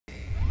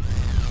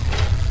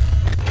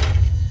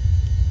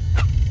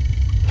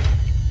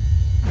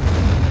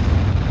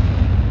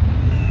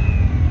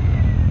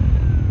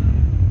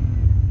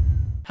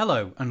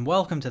Hello and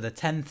welcome to the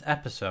 10th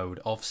episode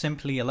of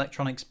Simply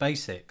Electronics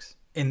Basics.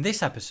 In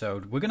this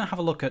episode we're going to have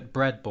a look at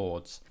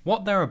breadboards,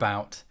 what they're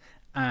about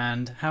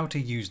and how to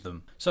use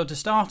them. So to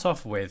start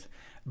off with,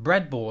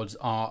 breadboards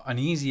are an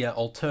easier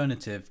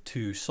alternative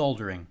to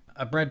soldering.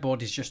 A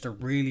breadboard is just a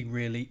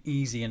really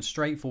easy and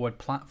straightforward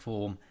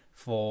platform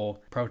for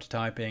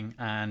prototyping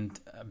and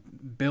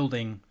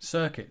building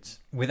circuits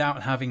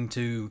without having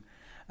to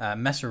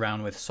mess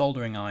around with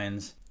soldering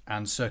irons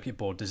and circuit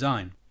board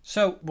design.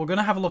 So we're going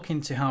to have a look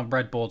into how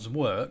breadboards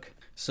work.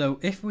 So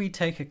if we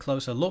take a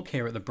closer look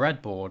here at the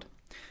breadboard,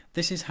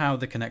 this is how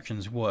the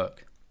connections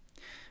work.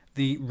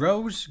 The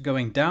rows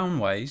going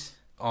downways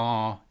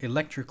are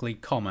electrically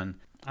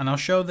common, and I'll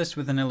show this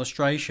with an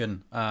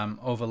illustration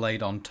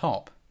overlaid on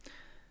top.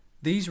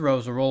 These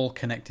rows are all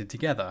connected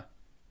together.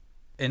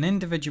 An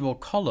individual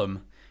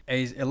column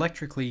is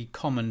electrically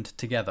commoned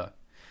together.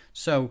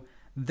 So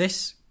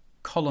this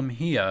column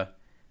here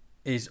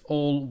is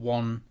all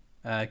one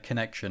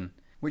connection,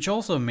 which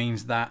also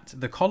means that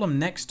the column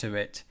next to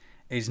it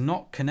is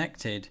not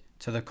connected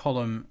to the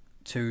column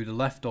to the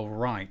left or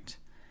right.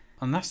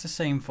 And that's the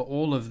same for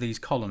all of these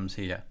columns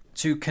here.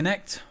 To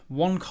connect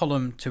one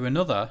column to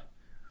another,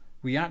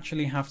 we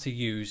actually have to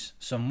use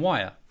some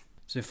wire.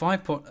 So if I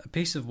put a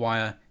piece of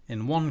wire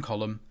in one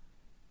column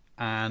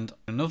and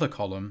another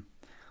column,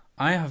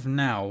 I have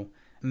now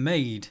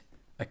made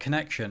a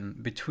connection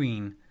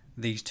between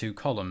these two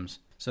columns.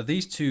 So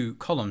these two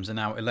columns are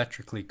now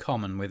electrically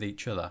common with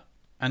each other.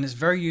 And it's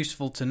very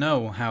useful to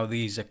know how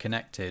these are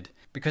connected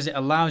because it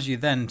allows you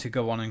then to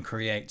go on and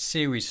create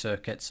series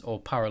circuits or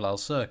parallel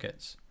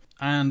circuits.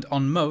 And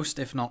on most,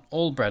 if not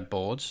all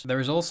breadboards,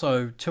 there is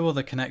also two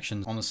other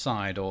connections on the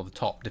side or the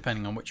top,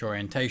 depending on which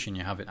orientation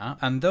you have it at.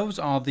 And those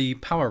are the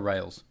power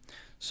rails.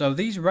 So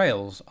these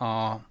rails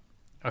are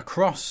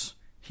across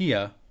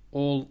here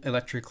all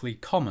electrically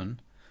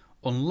common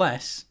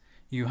unless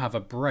you have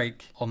a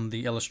break on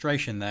the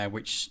illustration there,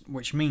 which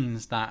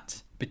means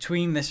that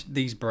between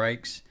these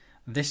breaks,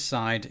 this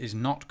side is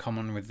not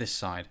common with this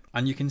side.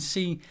 And you can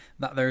see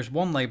that there is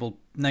one labeled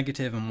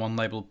negative and one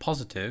labeled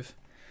positive.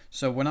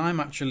 So when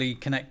I'm actually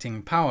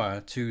connecting power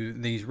to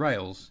these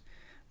rails,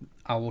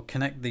 I will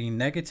connect the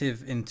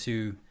negative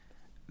into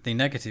the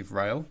negative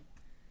rail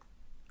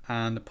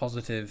and the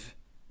positive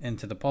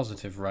into the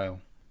positive rail.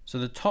 So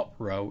the top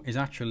row is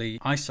actually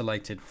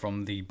isolated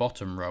from the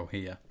bottom row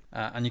here.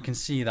 And you can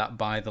see that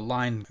by the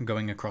line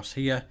going across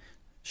here,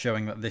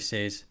 showing that this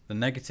is the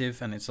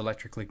negative and it's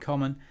electrically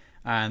common,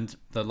 and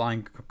the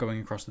line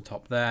going across the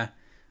top there,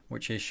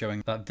 which is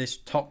showing that this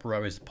top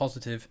row is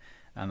positive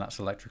and that's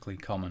electrically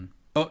common.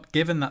 But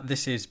given that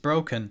this is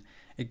broken,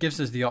 it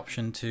gives us the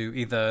option to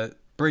either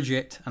bridge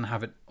it and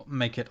have it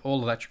make it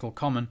all electrical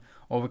common,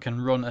 or we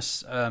can run a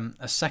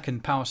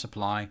second power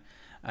supply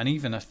and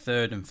even a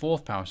third and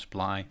fourth power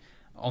supply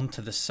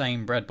onto the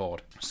same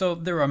breadboard. So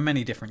there are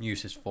many different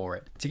uses for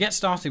it. To get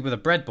started with a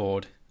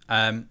breadboard,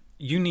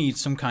 you need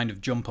some kind of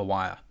jumper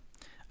wire.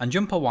 And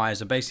jumper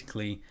wires are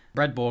basically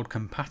breadboard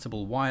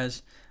compatible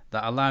wires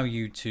that allow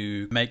you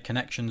to make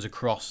connections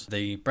across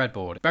the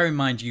breadboard. Bear in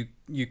mind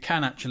you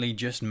can actually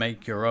just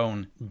make your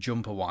own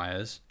jumper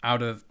wires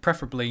out of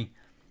preferably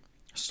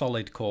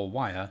solid core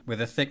wire with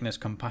a thickness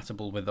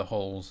compatible with the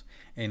holes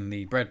in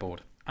the breadboard.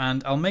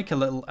 And I'll make a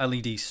little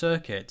LED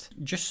circuit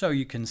just so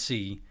you can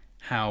see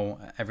how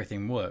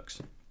everything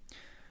works.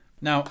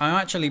 Now I'm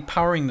actually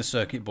powering the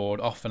circuit board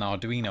off an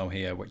Arduino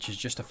here, which is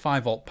just a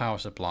 5-volt power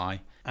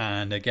supply,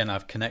 and again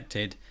I've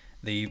connected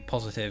the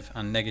positive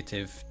and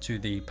negative to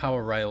the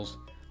power rails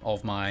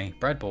of my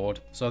breadboard,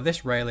 so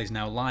this rail is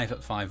now live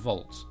at 5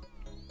 volts.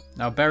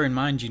 Now bear in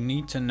mind you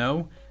need to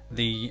know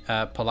the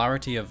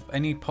polarity of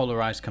any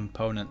polarized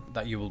component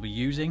that you will be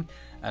using.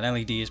 An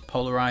LED is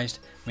polarized,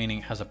 meaning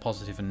it has a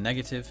positive and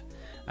negative.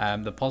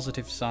 The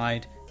positive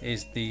side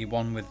is the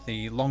one with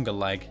the longer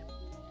leg,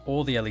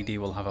 or the LED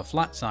will have a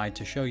flat side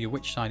to show you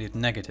which side is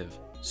negative.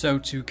 So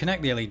to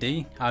connect the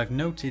LED, I've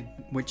noted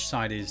which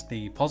side is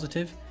the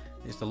positive,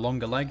 is the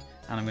longer leg,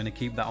 and I'm going to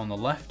keep that on the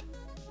left.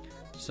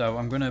 So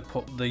I'm going to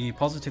put the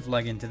positive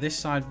leg into this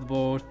side of the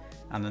board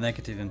and the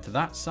negative into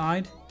that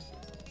side.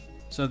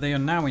 So they are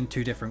now in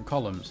two different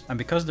columns, and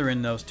because they're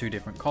in those two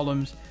different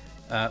columns,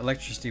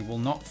 electricity will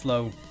not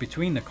flow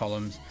between the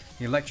columns.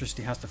 The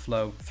electricity has to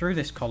flow through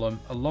this column,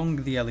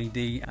 along the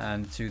LED,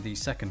 and to the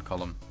second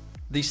column.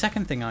 The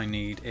second thing I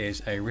need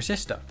is a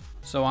resistor.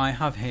 So I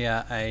have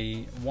here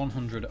a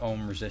 100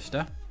 ohm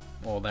resistor,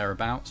 or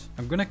thereabouts.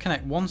 I'm going to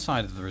connect one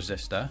side of the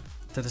resistor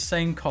to the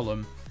same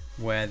column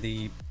where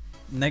the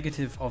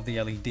negative of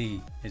the LED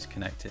is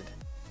connected.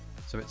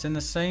 So it's in the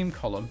same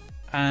column,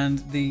 and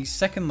the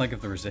second leg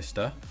of the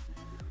resistor,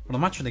 what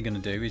I'm actually going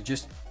to do is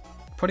just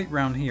put it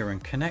round here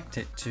and connect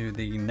it to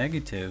the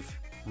negative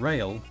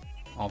rail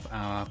of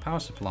our power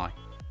supply.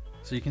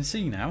 So you can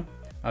see now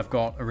I've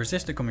got a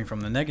resistor coming from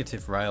the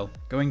negative rail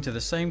going to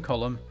the same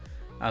column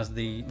as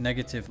the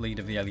negative lead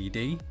of the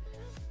LED,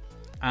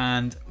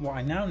 and what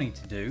I now need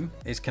to do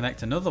is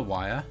connect another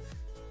wire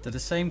to the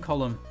same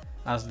column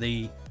as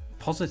the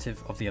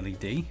positive of the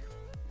LED,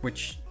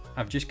 which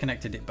I've just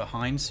connected it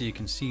behind so you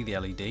can see the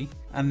LED.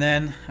 And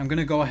then I'm going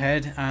to go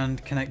ahead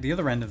and connect the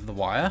other end of the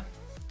wire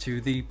to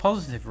the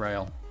positive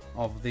rail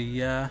of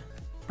the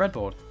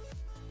breadboard.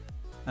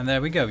 And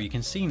there we go, you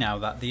can see now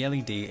that the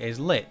LED is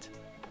lit.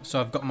 So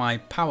I've got my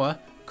power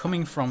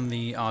coming from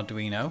the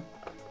Arduino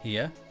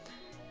here.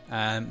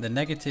 The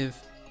negative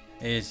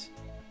is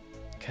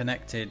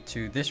connected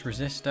to this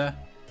resistor.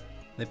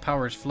 The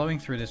power is flowing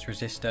through this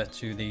resistor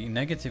to the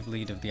negative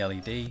lead of the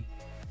LED.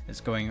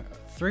 It's going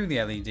through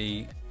the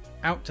LED,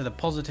 out to the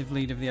positive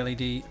lead of the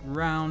LED,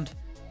 round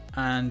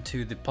and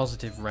to the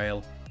positive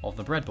rail of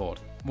the breadboard.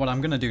 What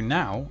I'm going to do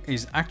now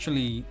is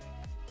actually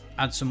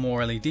add some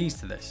more LEDs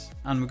to this,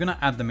 and we're going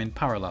to add them in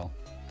parallel.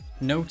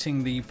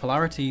 Noting the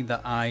polarity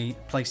that I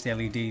placed the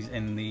LEDs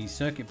in the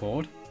circuit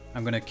board,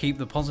 I'm going to keep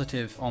the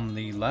positive on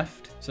the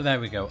left. So there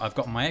we go, I've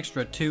got my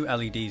extra 2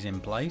 LEDs in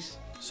place.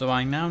 So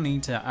I now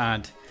need to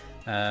add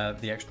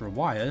the extra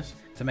wires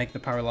to make the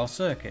parallel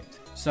circuit.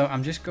 So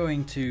I'm just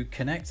going to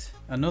connect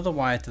another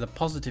wire to the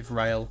positive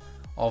rail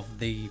of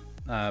the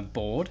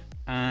board,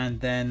 and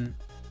then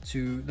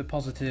to the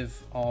positive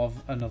of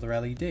another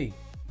LED.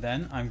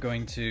 Then I'm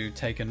going to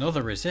take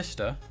another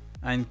resistor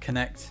and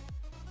connect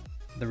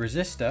the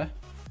resistor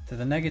to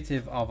the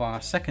negative of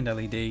our second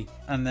LED,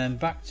 and then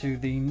back to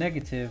the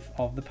negative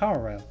of the power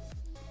rail.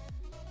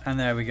 And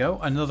there we go,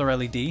 another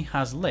LED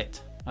has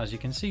lit, as you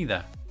can see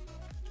there.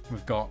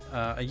 We've got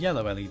a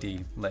yellow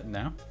LED lit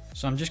now.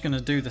 So I'm just going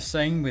to do the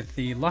same with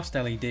the last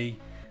LED.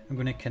 I'm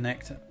going to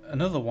connect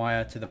another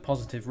wire to the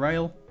positive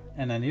rail,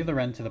 and then the other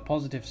end to the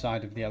positive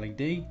side of the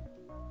LED.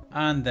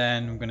 And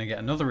then I'm going to get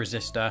another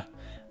resistor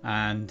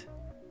and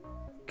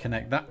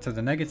connect that to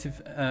the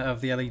negative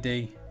of the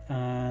LED,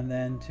 and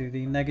then to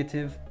the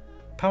negative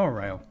power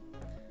rail.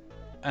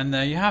 And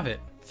there you have it,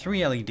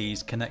 3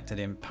 LEDs connected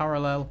in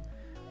parallel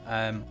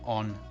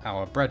on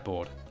our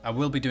breadboard. I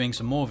will be doing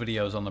some more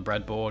videos on the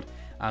breadboard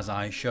as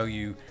I show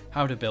you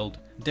how to build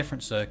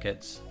different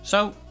circuits.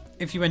 So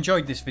if you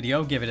enjoyed this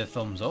video, give it a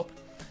thumbs up,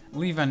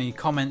 leave any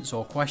comments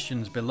or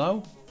questions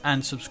below,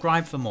 and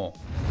subscribe for more.